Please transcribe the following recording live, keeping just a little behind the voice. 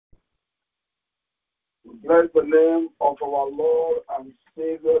bless the name of our Lord and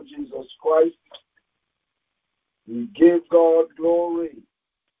Savior Jesus Christ. We give God glory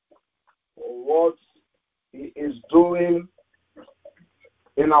for what He is doing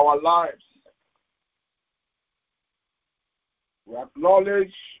in our lives. We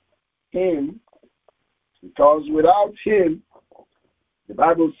acknowledge Him because without Him, the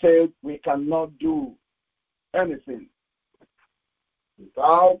Bible says we cannot do anything.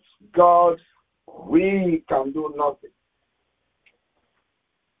 Without God, we can do nothing.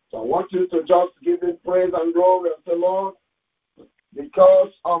 So I want you to just give Him praise and glory and say, Lord,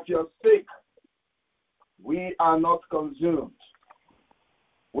 because of your sake, we are not consumed.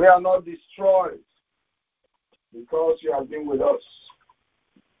 We are not destroyed because you have been with us.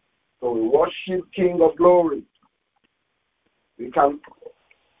 So we worship King of Glory. We can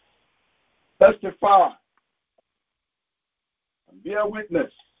testify and bear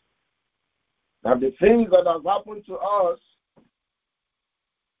witness that the things that have happened to us,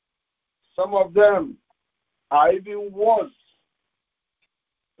 some of them are even worse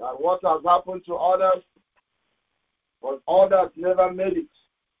than what has happened to others, but others never made it.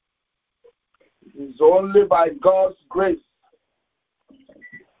 It is only by God's grace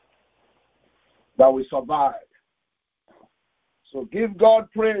that we survive. So give God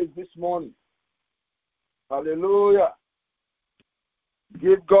praise this morning. Hallelujah.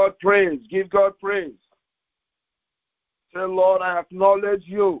 Give God praise. Give God praise. Say, Lord, I acknowledge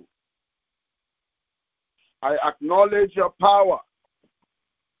you. I acknowledge your power.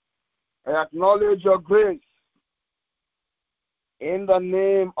 I acknowledge your grace. In the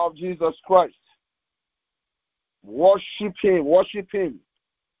name of Jesus Christ. Worship Him. Worship Him.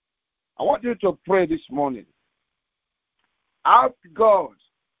 I want you to pray this morning. Ask God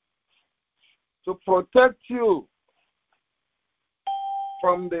to protect you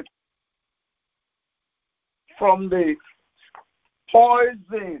from the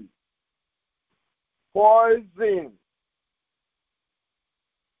poison,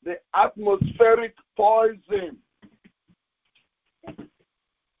 the atmospheric poison.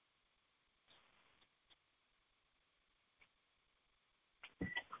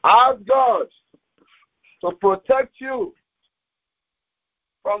 Ask God to protect you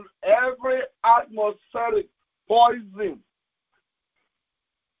from every atmospheric poison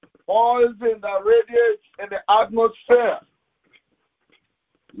that radiates in the atmosphere.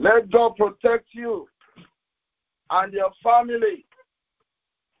 Let God protect you and your family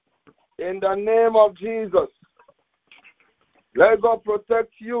in the name of Jesus. Let God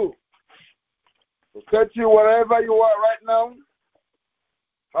protect you. Protect you wherever you are right now.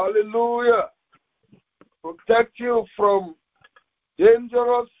 Hallelujah. Protect you from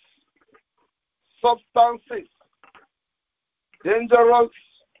dangerous substances, dangerous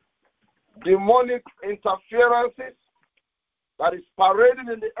demonic interferences that is parading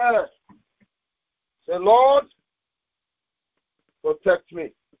in the air. Say, Lord, protect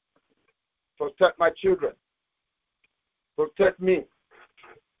me. Protect my children. Protect me.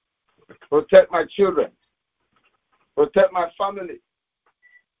 Protect my children. Protect my family.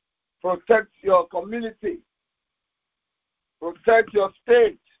 Protect your community. Protect your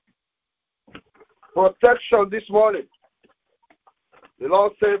state. Protection this morning. The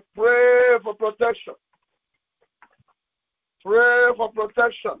Lord said, pray for protection. Pray for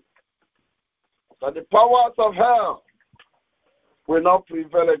protection. That the powers of hell will not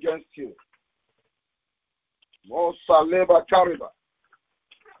prevail against you. Mosaleba Kariba.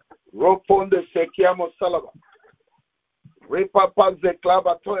 Roponde Sekiamo Salaba. Repapa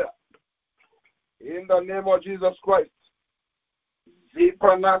Zeklaba Toya. In the name of Jesus Christ.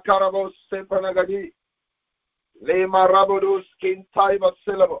 Ziprana Karabos Sepanagadi. Lema Rabodos Kin Taiba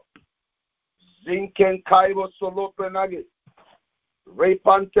Silabo. Zinken Kaibo Solo Penagi.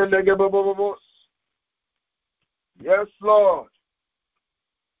 Repante Legebobos. Yes, Lord.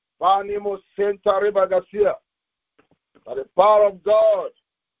 Vanimo Senta Riba Garcia. By the power of God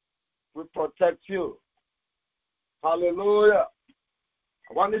will protect you. Hallelujah.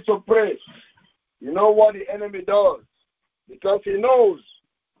 I want you to pray. You know what the enemy does? Because he knows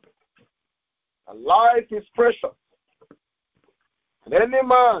that life is precious. And any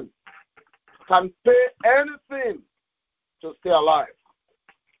man can pay anything to stay alive.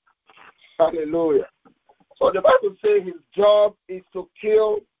 Hallelujah. So the Bible says his job is to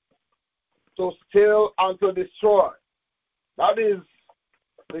kill, to steal, and to destroy. That is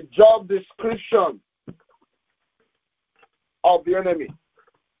the job description of the enemy.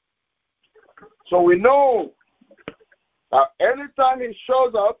 So we know that anytime he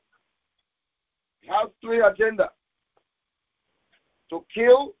shows up, he has three agendas: to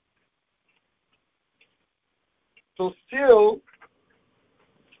kill, to steal,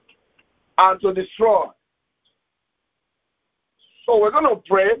 and to destroy. So we're going to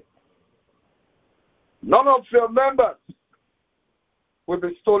pray. None of your members will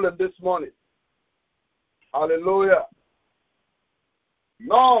be stolen this morning. Hallelujah.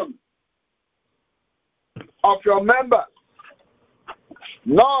 None of your members.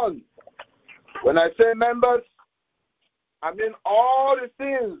 None. When I say members, I mean all the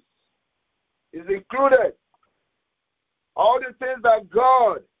things is included. All the things that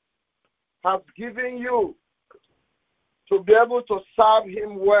God has given you to be able to serve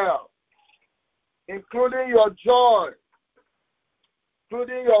Him well, including your joy,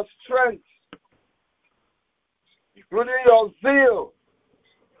 including your strength, including your zeal,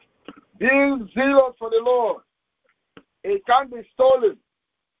 being zealous for the Lord. It can't be stolen.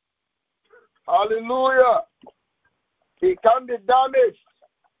 Hallelujah. It can be damaged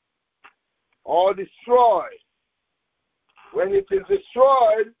or destroyed. When it is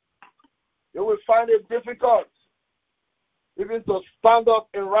destroyed, you will find it difficult even to stand up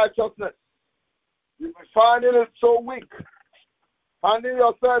in righteousness. You will find it so weak, finding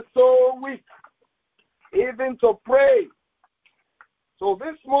yourself so weak, even to pray. So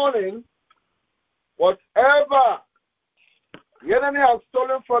this morning, whatever the enemy has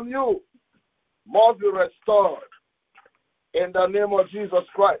stolen from you must be restored in the name of Jesus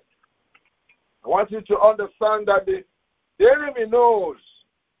Christ. I want you to understand that the enemy knows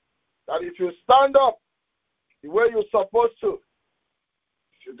that if you stand up the way you're supposed to,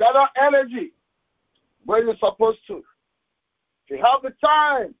 if you gather energy the way you're supposed to, if you have the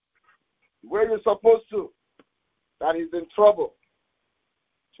time the way you're supposed to, that is in trouble.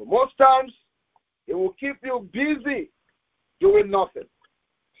 So most times, it will keep you busy doing nothing.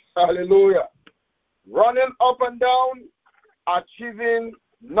 Hallelujah. Running up and down, achieving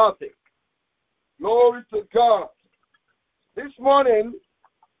nothing. Glory to God. This morning,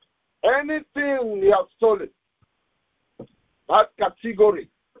 anything you have stolen, that category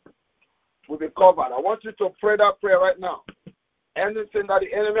will be covered. I want you to pray that prayer right now. Anything that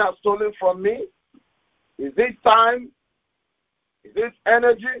the enemy has stolen from me, is it time? Is it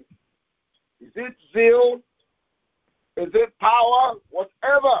energy? Is it zeal? Is it power?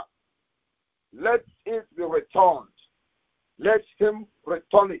 Whatever. Let it be returned. Let him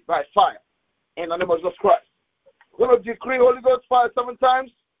return it by fire. In the name of Jesus Christ. We're going to decree Holy Ghost fire 7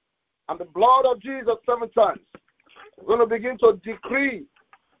 times and the blood of Jesus 7 times. We're going to begin to decree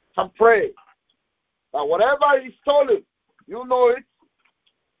and pray that whatever is stolen, you know it,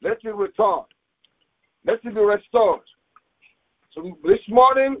 let it return. Let it be restored. So this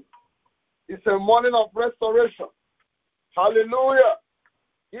morning is a morning of restoration. Hallelujah.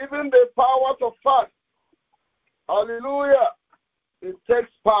 Even the power to fast. Hallelujah. It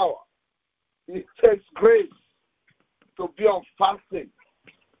takes power. It takes grace to be on fasting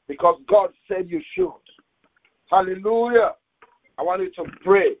because God said you should. Hallelujah. I want you to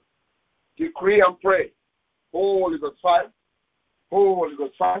pray. Decree and pray. Holy Ghost fire. Holy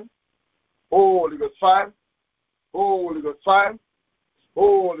Ghost fire. Holy Ghost fire. Holy Ghost fire.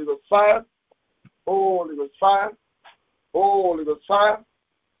 Holy Ghost fire. Holy Ghost fire. Holy Ghost fire.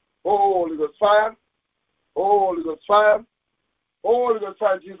 Holy Ghost fire. Holy Ghost fire. Holy Ghost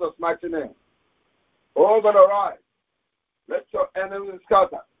fire in Jesus' mighty name. Oh God, arise. Let your enemies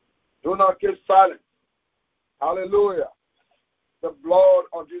scatter. Do not keep silent. Hallelujah. The blood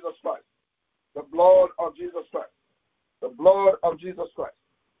of Jesus Christ. The blood of Jesus Christ. The blood of Jesus Christ.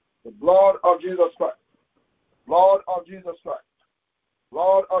 The blood of Jesus Christ. Blood of Jesus Christ.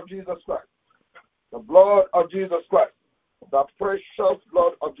 Blood of Jesus Christ. The blood of Jesus Christ. The precious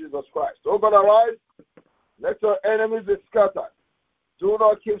blood of Jesus Christ. Oh God, arise. Let your enemies be scattered. Do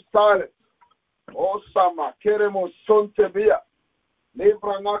not keep silent. O Sama, Keremo Sontebia,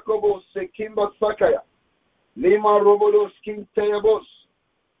 Libra Nakobo Sekimba Sakaya, Lima Robodos King Teabos,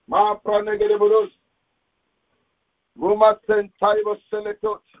 Ma Pranegerebos, Ruma Sentaiba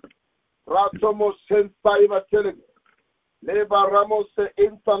Selekot, Ratomo Sentaiba Teleg, Leba Ramos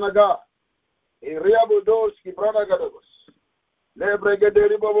Intanaga, Iriabudos Kibranagabos,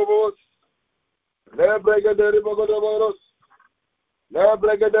 Lebregaderi Bobos, Lebregaderi Bogodoboros,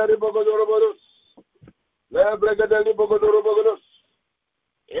 Lebregaderi Bogodoboros.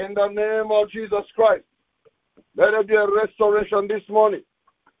 In the name of Jesus Christ, let there be a restoration this morning.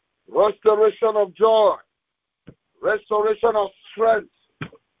 Restoration of joy. Restoration of strength.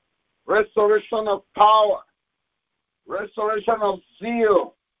 Restoration of power. Restoration of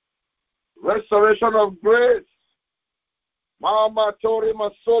zeal. Restoration of grace. Mama Tori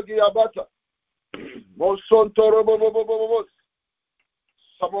Masogi Abata. Moson Toro.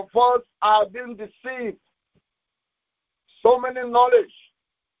 Some of us are being deceived so many knowledge,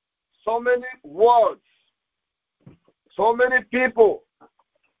 so many words, so many people,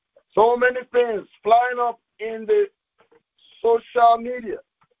 so many things flying up in the social media.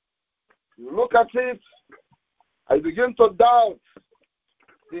 You look at it, I begin to doubt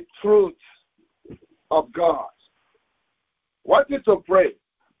the truth of God. What is to pray?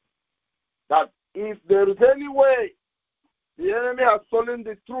 That if there is any way the enemy has stolen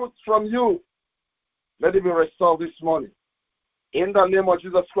the truth from you, let it be restored this morning. In the name of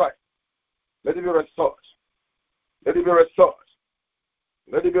Jesus Christ, let it be restored. Let it be restored.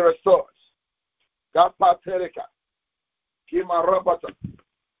 Let it be restored. Gapa tereka, kima rabata,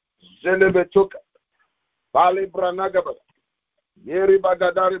 zelebetuka, bali branagabada, yeri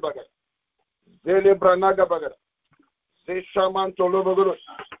bagadari bagada, zele branagabagada, ze shaman tolobogos,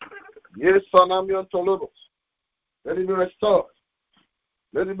 yes sanamion tolobos. Let it be restored.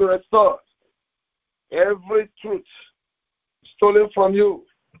 Let it be restored. Every truth stolen from you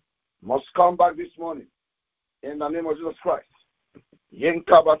must come back this morning. In the name of Jesus Christ.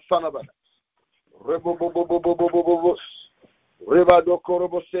 Yenkaba sanabada. Rebobobobobobobobos.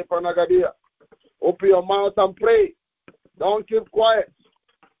 Rebadokorobo sepanagadia. Open your mouth and pray. Don't keep quiet.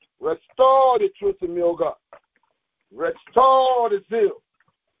 Restore the truth in me, O God. Restore the zeal.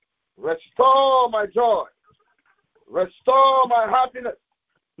 Restore my joy. Restore my happiness.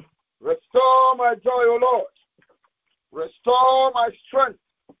 Restore my joy, O Lord. Restore my strength.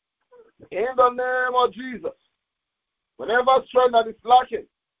 In the name of Jesus. Whenever strength that is lacking,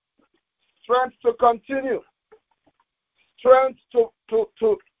 strength to continue, strength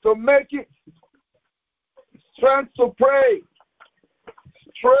to make it, strength to pray,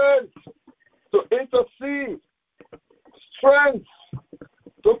 strength to intercede, strength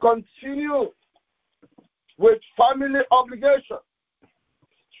to continue with family obligation,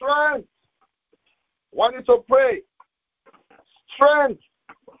 strength, wanting to pray, strength.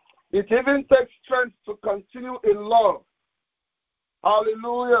 It even takes strength to continue in love.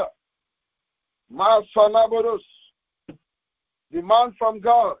 Hallelujah. Masanabodos. Demand from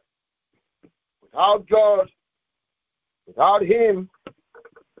God. Without God, without Him,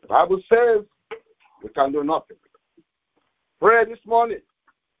 the Bible says we can do nothing. Pray this morning.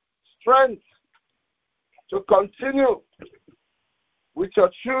 Strength to continue with your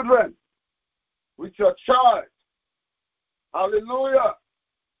children, with your child. Hallelujah.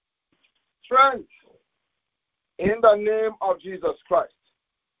 Strength in the name of Jesus Christ.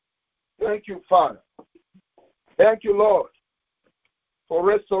 Thank you, Father. Thank you, Lord, for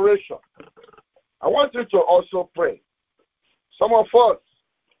restoration. I want you to also pray. Some of us,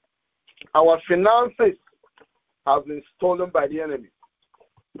 our finances have been stolen by the enemy,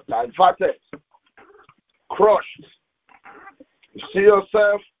 diverted, crushed. You see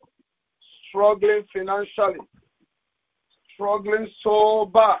yourself struggling financially, struggling so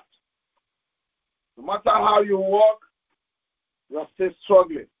bad. No matter how you walk, you are still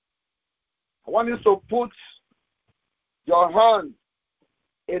struggling. I want you to put your hand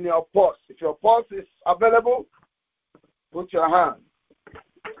in your purse. If your purse is available, put your hand.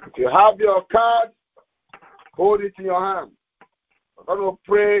 If you have your card, hold it in your hand. I'm going to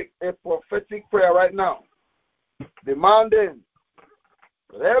pray a prophetic prayer right now, demanding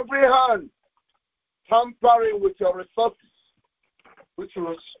that every hand tampering with your resources, which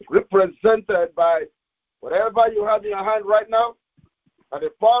was represented by whatever you have in your hand right now, that the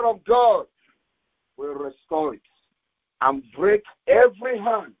power of God will restore it and break every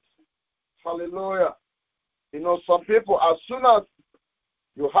hand. Hallelujah. You know, some people, as soon as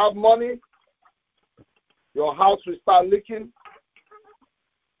you have money, your house will start leaking,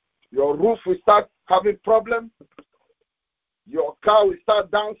 your roof will start having problems, your car will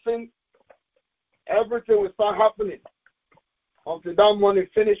start dancing, everything will start happening. Until that money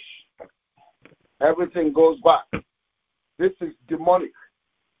finish, everything goes back. This is demonic.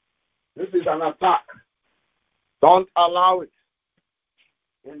 This is an attack. Don't allow it.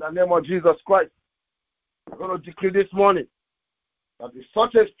 In the name of Jesus Christ, I'm going to decree this morning that with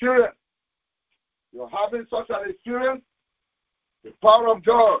such experience, you're having such an experience, the power of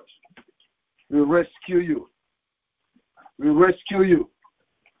God will rescue you. Will rescue you.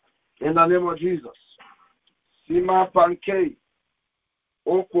 In the name of Jesus. Sima Pankei.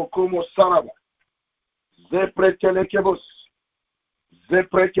 Okokomo Saraba. Zeprekelekebos.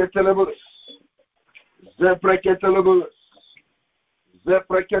 Zepreketelebos. Zepreketelebos.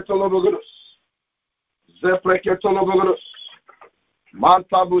 Zepreketelebos. Zepreketelebos.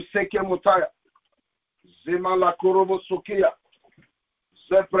 Mantabu Seke Mutaya. Zimala Kurobo Sukia.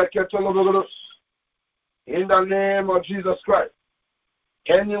 Zepreketelebos. In the name of Jesus Christ.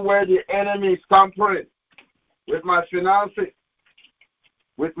 Anywhere the enemy is tampering with my finances,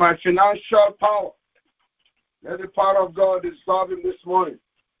 with my financial power. Let the power of God dissolve him this morning.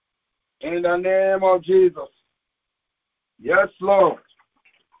 In the name of Jesus. Yes, Lord.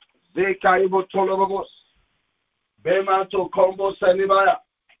 Zekaibo Tolobos. Bemanto Combo Sanibaya.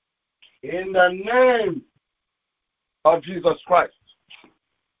 In the name of Jesus Christ.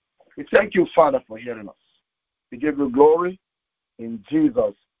 We thank you, Father, for hearing us. We give you glory. In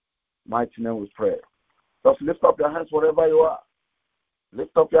Jesus' mighty name we pray. Just lift up your hands wherever you are.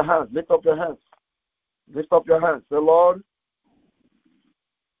 Lift up your hands. Lift up your hands. Lift up your hands. Say, Lord,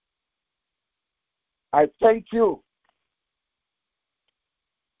 I thank you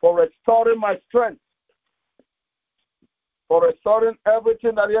for restoring my strength, for restoring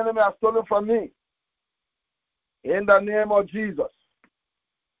everything that the enemy has stolen from me. In the name of Jesus.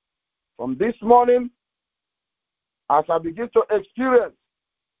 From this morning, as I begin to experience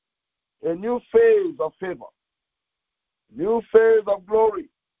a new phase of favor, new phase of glory,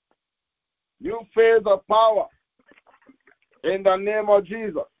 new phase of power, in the name of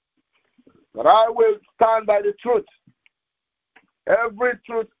Jesus, that I will stand by the truth. Every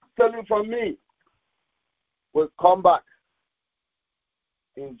truth stolen from me will come back.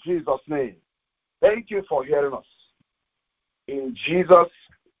 In Jesus' name. Thank you for hearing us. In Jesus'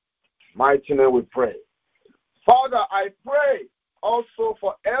 mighty name we pray. Father, I pray also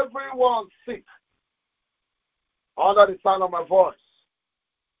for everyone sick under the sound of my voice.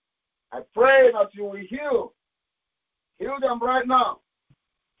 I pray that you will heal. Heal them right now.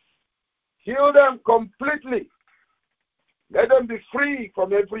 Heal them completely. Let them be free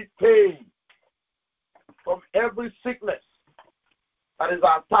from every pain, from every sickness that is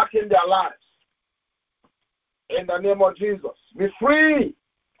attacking their lives. In the name of Jesus. Be free.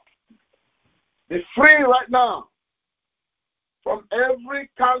 Be free right now from every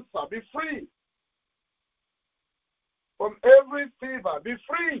cancer. Be free from every fever. Be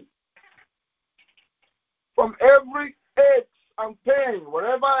free from every ache and pain,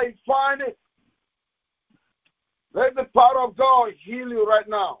 wherever I find it. Let the power of God heal you right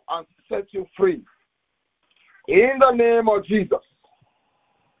now and set you free. In the name of Jesus.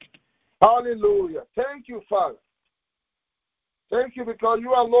 Hallelujah. Thank you, Father. Thank you because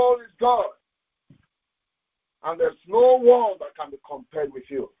you alone is God. And there's no one that can be compared with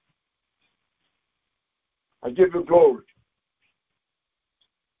you. I give you glory.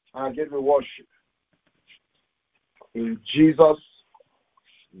 And I give you worship. In Jesus'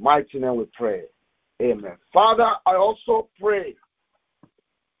 mighty name we pray. Amen. Father, I also pray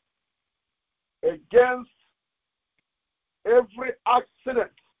against every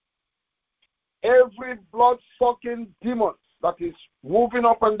accident, every blood-sucking demon that is moving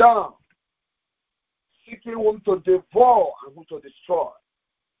up and down, seeking whom to devour and whom to destroy.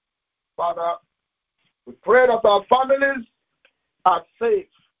 Father, we pray that our families are safe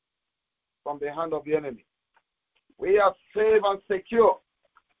from the hand of the enemy. We are safe and secure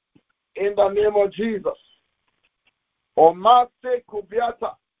in the name of Jesus. Omase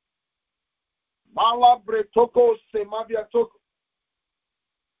kubiata, mala bretoko semabiatoko,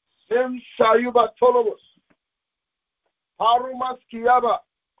 sem shayuba tolobos, harumas kiyaba,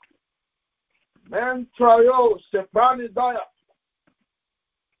 mentrayo seprani daya.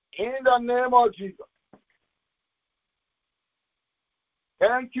 In the name of Jesus.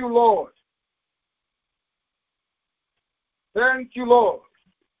 Thank you, Lord. Thank you, Lord.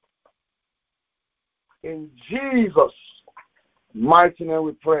 In Jesus' mighty name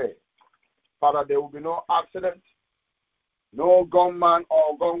we pray. Father, there will be no accident, no gunman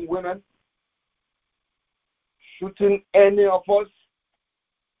or gunwomen shooting any of us,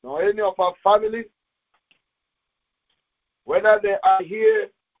 nor any of our family, whether they are here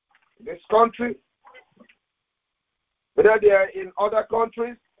in this country, whether they are in other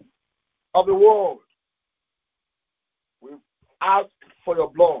countries of the world. We ask for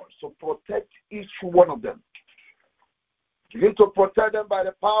your blood to protect each one of them. Begin to protect them by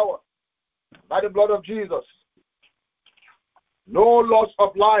the power, by the blood of Jesus. No loss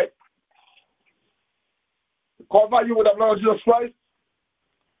of life. We cover you with the blood of Jesus Christ.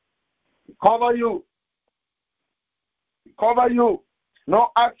 We cover you. We cover you. No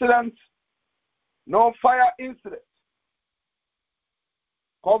accidents, no fire incidents.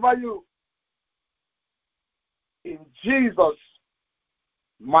 Cover you. In Jesus'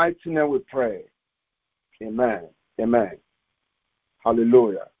 mighty name we pray. Amen. Amen.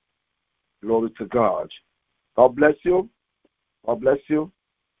 Hallelujah. Glory to God. God bless you. God bless you.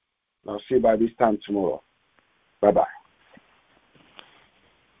 I'll see you by this time tomorrow. Bye-bye.